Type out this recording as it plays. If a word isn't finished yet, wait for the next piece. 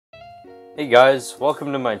Hey guys,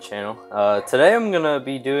 welcome to my channel. Today I'm gonna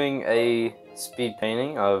be doing a speed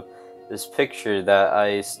painting of this picture that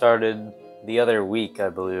I started the other week, I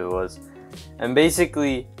believe it was. And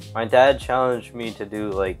basically, my dad challenged me to do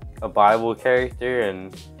like a Bible character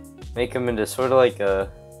and make him into sort of like a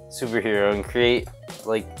superhero and create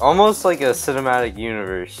like almost like a cinematic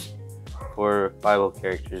universe for Bible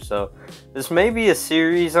characters. So this may be a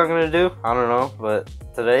series I'm gonna do, I don't know, but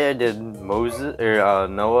today I did Moses or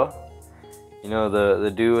Noah. You know,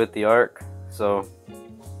 the dude with the ark. So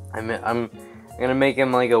I'm gonna make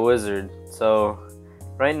him like a wizard. So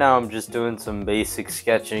right now I'm just doing some basic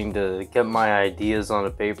sketching to get my ideas on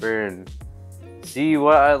a paper and see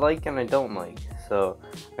what I like and I don't like. So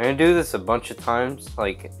I'm gonna do this a bunch of times.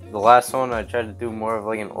 Like the last one I tried to do more of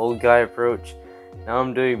like an old guy approach. Now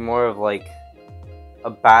I'm doing more of like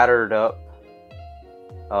a battered up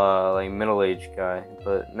like middle-aged guy.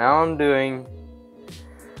 But now I'm doing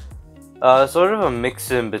sort of a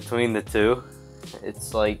mix in between the two.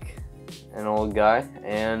 It's like an old guy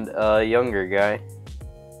and a younger guy.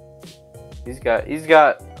 He's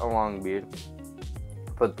got a long beard.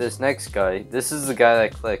 But this next guy, this is the guy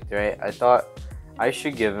that clicked, right? I thought I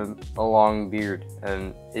should give him a long beard,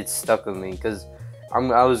 and it stuck with me because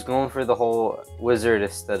I was going for the whole wizard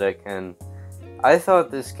aesthetic, and I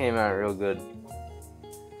thought this came out real good.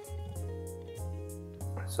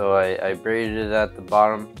 So I braided it at the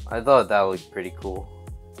bottom. I thought that looked pretty cool.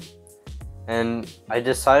 And I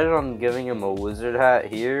decided on giving him a wizard hat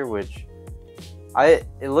here, which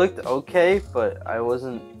it looked okay, but I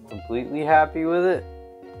wasn't completely happy with it.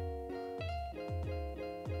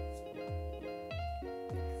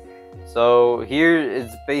 So here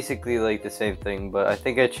it's basically like the same thing, but I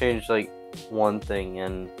think I changed like one thing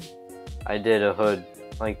and I did a hood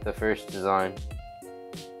like the first design.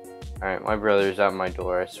 Alright, my brother's at my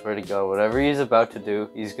door. I swear to God, whatever he's about to do,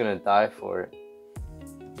 he's gonna die for it.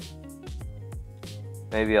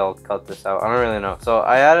 Maybe I'll cut this out. I don't really know. So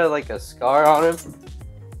I added like a scar on him,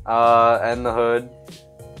 and the hood.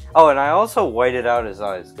 Oh, and I also whited out his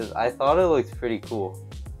eyes because I thought it looked pretty cool.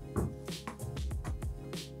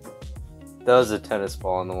 That was a tennis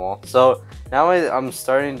ball on the wall. So now I'm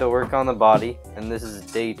starting to work on the body, and this is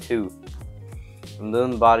day 2. I'm doing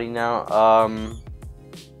the body now.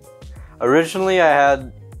 Originally I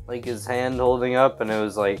had like his hand holding up and it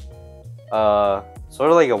was like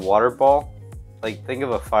sort of like a water ball. Like think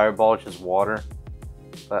of a fireball, just water.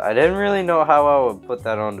 But I didn't really know how I would put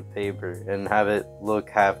that onto paper and have it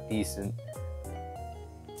look half decent.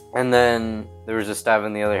 And then there was a staff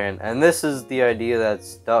in the other hand. And this is the idea that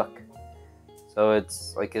stuck. So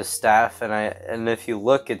it's like a staff and if you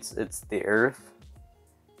look it's the earth.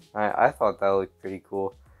 I thought that looked pretty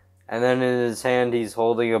cool. And then in his hand, he's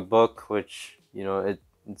holding a book, which, you know,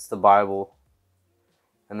 it's the Bible.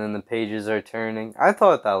 And then the pages are turning. I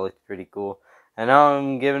thought that looked pretty cool. And now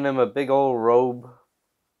I'm giving him a big old robe.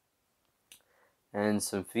 And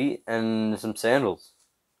some feet and some sandals.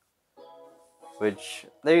 Which,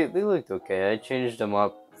 they looked okay. I changed them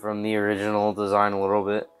up from the original design a little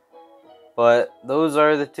bit. But those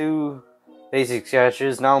are the 2 basic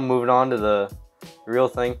sketches. Now I'm moving on to the real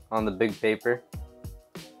thing on the big paper.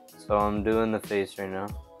 So I'm doing the face right now.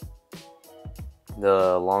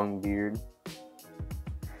 The long beard.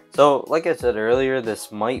 So like I said earlier, this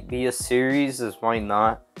might be a series, this might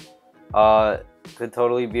not. Could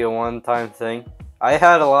totally be a one-time thing. I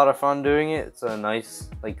had a lot of fun doing it. It's a nice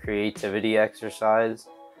like creativity exercise.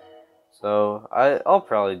 So I'll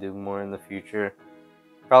probably do more in the future.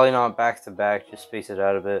 Probably not back to back, just space it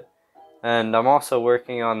out a bit. And I'm also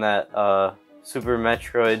working on that Super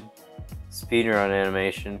Metroid speedrun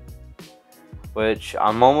animation, which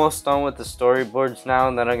I'm almost done with the storyboards now,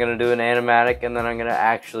 and then I'm going to do an animatic, and then I'm going to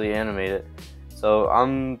actually animate it. So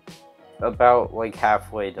I'm about like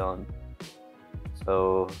halfway done.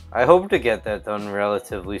 So I hope to get that done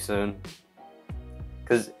relatively soon.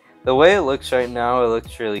 Because the way it looks right now, it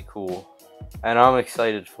looks really cool. And I'm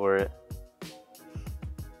excited for it.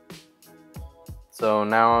 So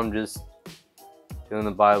now I'm just doing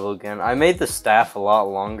the Bible again. I made the staff a lot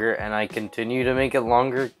longer, and I continue to make it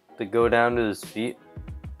longer to go down to his feet.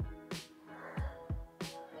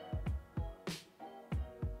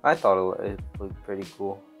 I thought it looked pretty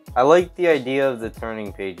cool. I like the idea of the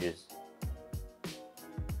turning pages.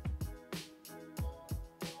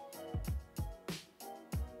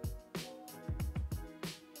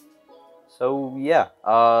 So yeah,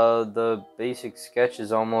 the basic sketch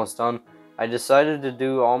is almost done. I decided to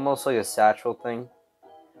do almost like a satchel thing,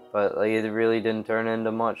 but like it really didn't turn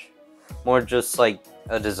into much. More just like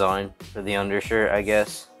a design for the undershirt, I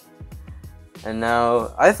guess. And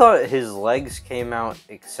now, I thought his legs came out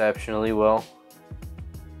exceptionally well.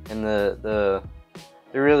 And they're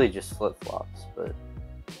really just flip-flops, but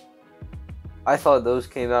I thought those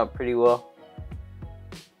came out pretty well.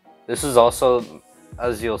 This is also,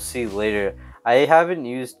 as you'll see later, I haven't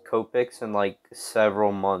used Copics in like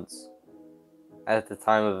several months at the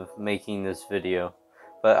time of making this video.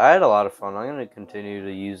 But I had a lot of fun. I'm going to continue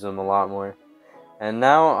to use them a lot more. And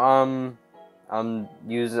now I'm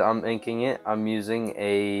inking it. I'm using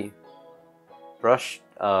a brush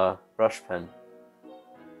pen.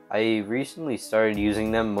 I recently started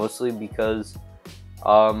using them mostly because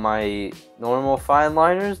my normal fine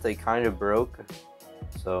liners, they kind of broke.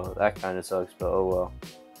 So that kind of sucks, but oh well.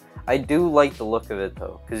 I do like the look of it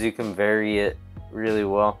though, because you can vary it really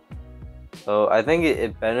well. So I think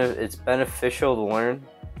it's beneficial to learn,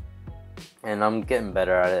 and I'm getting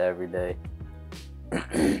better at it every day.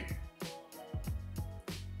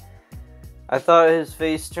 I thought his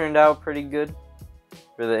face turned out pretty good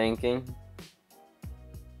for the inking.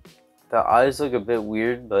 The eyes look a bit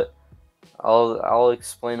weird, but I'll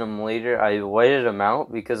explain them later. I whited him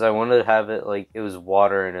out because I wanted to have it like it was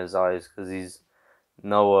water in his eyes, because he's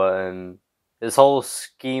Noah, and his whole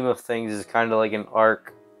scheme of things is kind of like an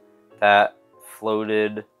ark that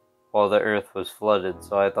floated while the earth was flooded.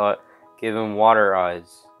 So I thought, give him water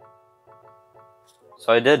eyes.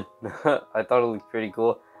 So I did. I thought it looked pretty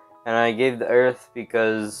cool. And I gave the earth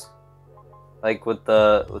because, like with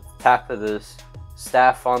the tap of this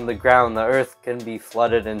staff on the ground, the earth can be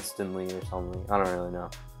flooded instantly or something. I don't really know.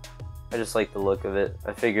 I just like the look of it.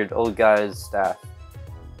 I figured old guy's staff.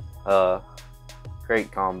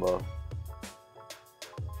 Great combo.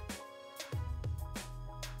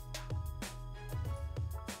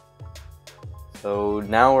 So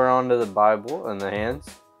now we're on to the Bible and the hands.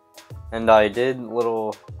 And I did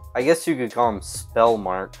little, I guess you could call them spell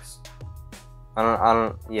marks.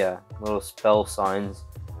 Yeah, little spell signs.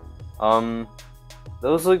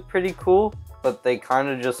 Those look pretty cool, but they kind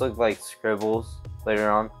of just look like scribbles later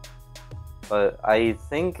on. But I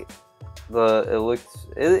think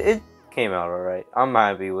it came out alright. I'm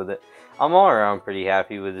happy with it. I'm all around pretty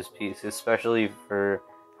happy with this piece, especially for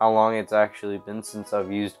how long it's actually been since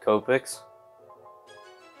I've used Copics.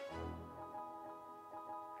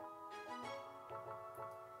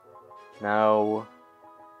 Now,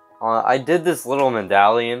 I did this little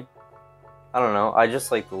medallion. I don't know, I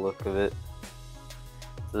just like the look of it.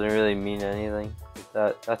 Doesn't really mean anything,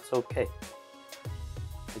 but that's okay.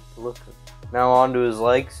 Like the look of it. Now on to his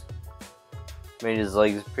legs. Made his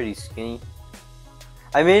legs pretty skinny.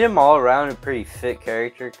 I made him all around a pretty fit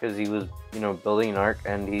character because he was, building an ark,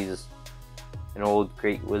 and he's an old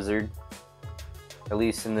great wizard. At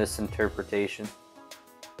least in this interpretation.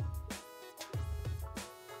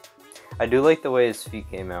 I do like the way his feet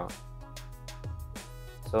came out.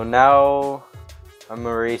 So now I'm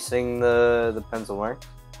erasing the pencil marks.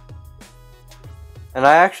 And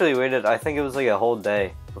I actually waited, I think it was like a whole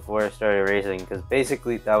day before I started erasing, because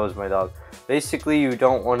basically that was my dog. Basically you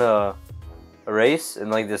don't want to erase in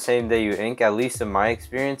like the same day you ink, at least in my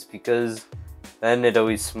experience, because then it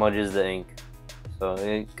always smudges the ink. So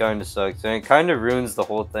it kind of sucks, and it kind of ruins the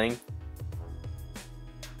whole thing.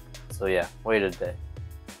 So yeah, wait a day.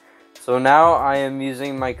 So now I am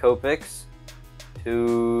using my Copics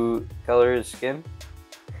to color his skin.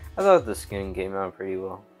 I thought the skin came out pretty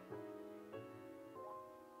well.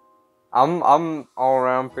 I'm all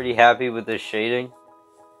around pretty happy with the shading.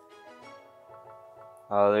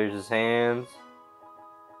 There's his hands.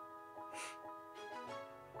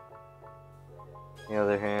 The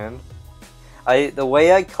other hand. The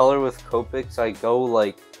way I color with Copics, I go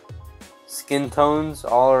like skin tones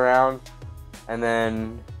all around, and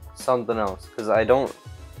then something else, because I don't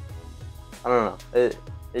know,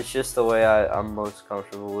 it's just the way I'm most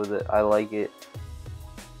comfortable with it. I like it,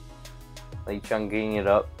 like chunking it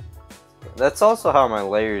up. That's also how my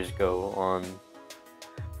layers go on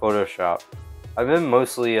Photoshop. I've been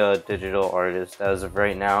mostly a digital artist as of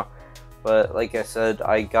right now, but like I said,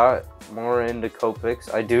 I got more into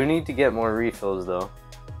Copics. I do need to get more refills though.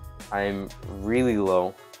 I'm really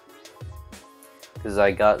low because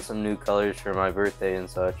I got some new colors for my birthday and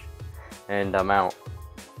such, and I'm out.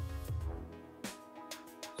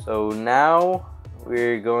 So now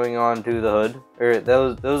we're going on to the hood, or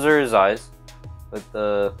those are his eyes with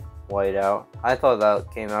the white out. I thought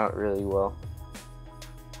that came out really well.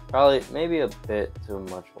 Probably maybe a bit too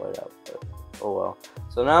much white out, but oh well.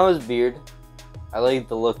 So now his beard. I like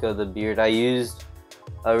the look of the beard. I used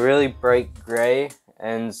a really bright gray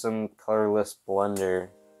and some colorless blender.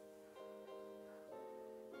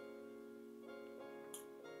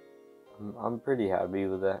 I'm pretty happy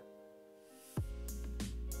with that.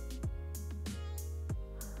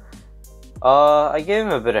 I gave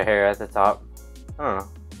him a bit of hair at the top. I don't know.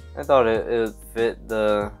 I thought it would fit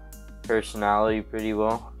the personality pretty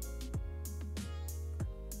well.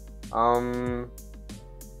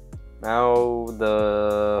 Now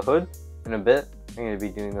the hood in a bit. I'm gonna be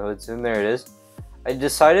doing the hood soon. There it is. I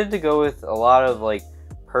decided to go with a lot of like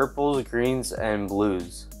purples, greens, and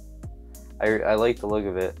blues. I like the look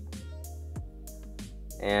of it.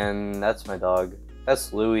 And that's my dog.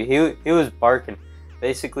 That's Louie. He was barking.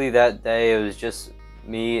 Basically that day it was just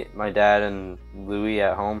me, my dad, and Louie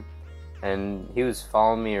at home, and he was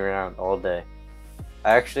following me around all day.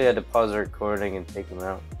 I actually had to pause the recording and take him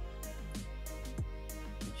out.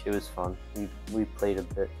 It was fun. We played a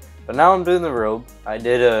bit. But now I'm doing the robe. I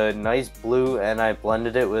did a nice blue and I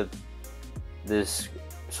blended it with this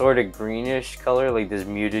sort of greenish color, like this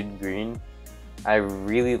muted green. I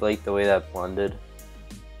really like the way that blended.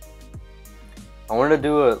 I wanted to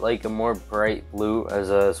do a more bright blue as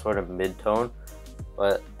a sort of mid-tone,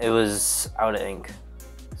 but it was out of ink.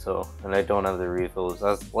 So, and I don't have the refills.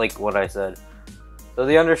 That's like what I said. So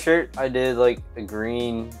the undershirt, I did like a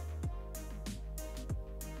green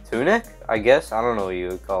tunic, I guess. I don't know what you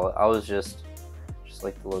would call it. I was just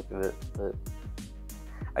like the look of it, but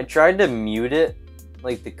I tried to mute it,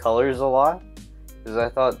 like the colors a lot, because I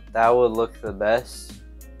thought that would look the best.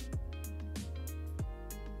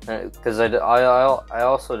 Because I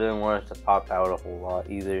also didn't want it to pop out a whole lot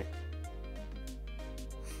either.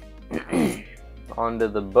 Onto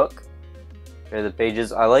the book. Here are the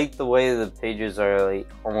pages. I like the way the pages are like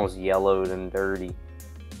almost yellowed and dirty.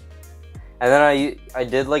 And then I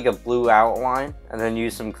did like a blue outline and then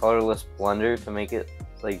used some colorless blender to make it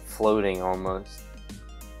like floating almost.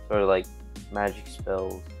 Sort of like magic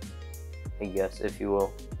spells, I guess, if you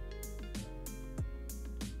will.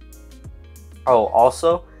 Oh,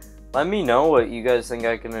 also, let me know what you guys think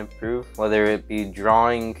I can improve, whether it be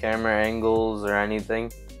drawing, camera angles, or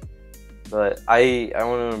anything. But I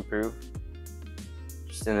want to improve,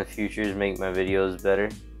 just in the future, to make my videos better.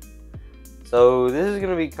 So this is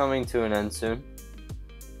going to be coming to an end soon.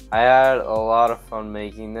 I had a lot of fun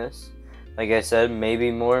making this. Like I said,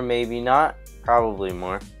 maybe more, maybe not. Probably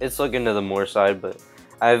more. It's looking to the more side, but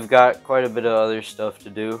I've got quite a bit of other stuff to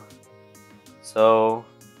do. So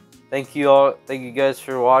thank you guys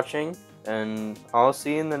for watching, and I'll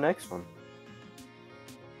see you in the next one.